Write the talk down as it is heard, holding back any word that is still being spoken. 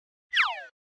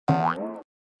I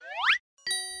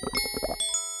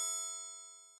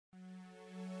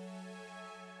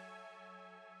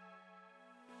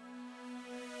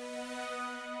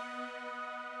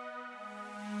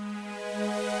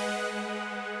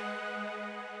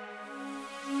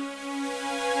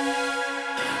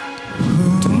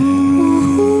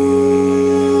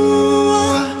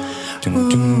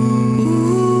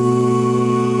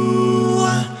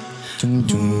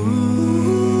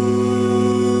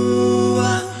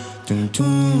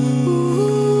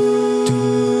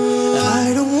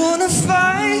don't wanna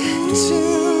fight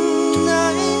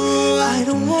tonight. I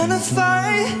don't wanna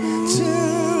fight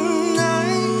tonight.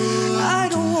 I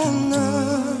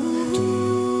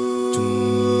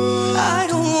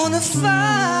don't wanna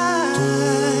fight.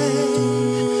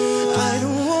 I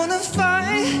don't wanna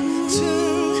fight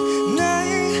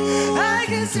tonight. I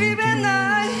can't sleep at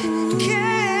night.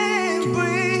 Can't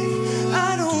breathe.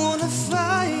 I don't wanna fight.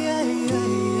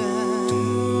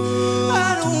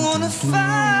 I don't wanna fight.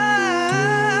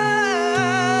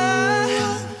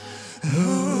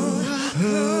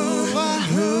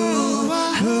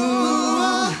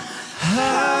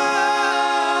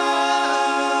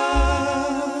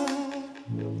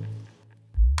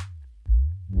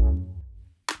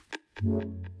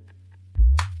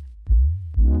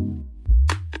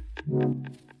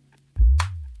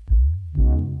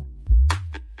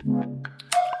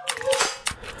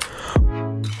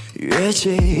约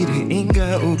见一定应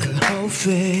该无可厚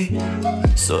非，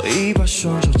所以把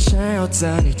双手缠绕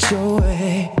在你周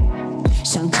围，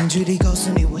想近距离告诉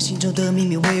你我心中的秘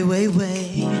密，喂喂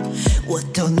喂，我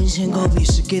都能先勾笔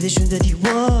是给的选择题。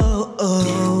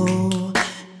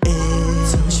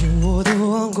走进我的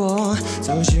王国，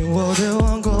走进我的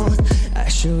王国 ，I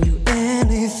show you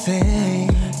anything。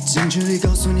近距离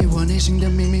告诉你我内心的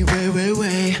秘密，喂喂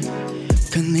喂，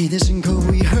跟你的心口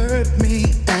 ，We hurt me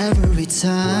every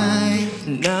time。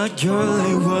那your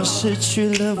泪我失去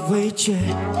了味觉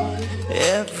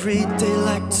 ，Every day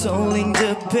like 丛林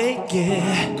的北野，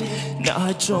脑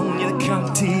海中你的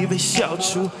抗体被消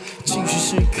除，情绪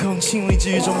失控，清理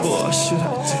集中播。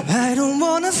I don't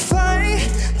wanna fight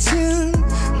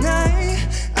tonight.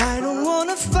 I don't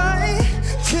wanna fight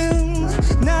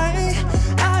tonight.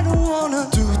 I don't wanna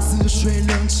独自吹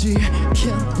冷气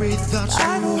 ，Can't breathe without you.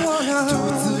 I don't wanna 独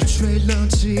自吹冷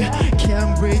气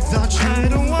 ，Can't breathe without you. I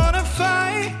don't wanna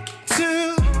fight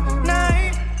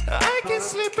tonight. I can't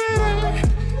sleep at night.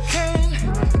 Can't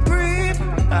breathe.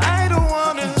 I don't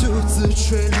wanna 独自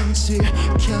吹冷气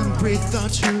 ，Can't breathe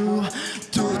without you.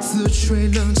 独自吹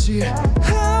冷气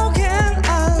 ，How can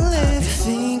I live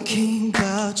thinking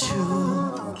about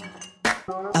you?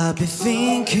 I'll be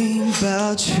thinking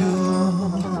about you.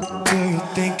 Do you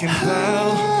think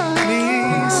about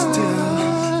me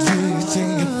still? Do you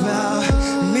think about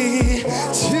me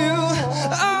too?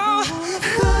 Oh,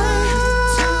 How can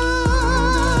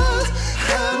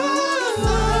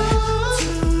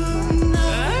I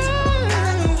live?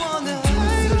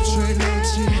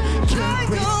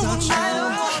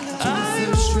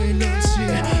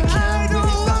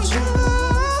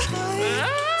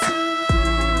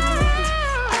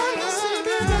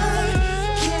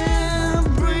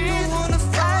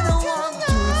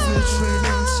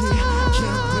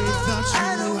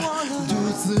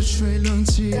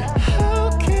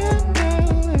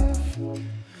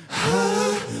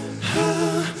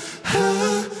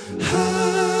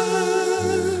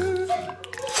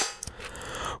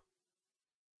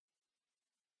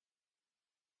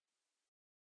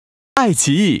 爱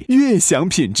奇艺悦享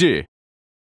品质。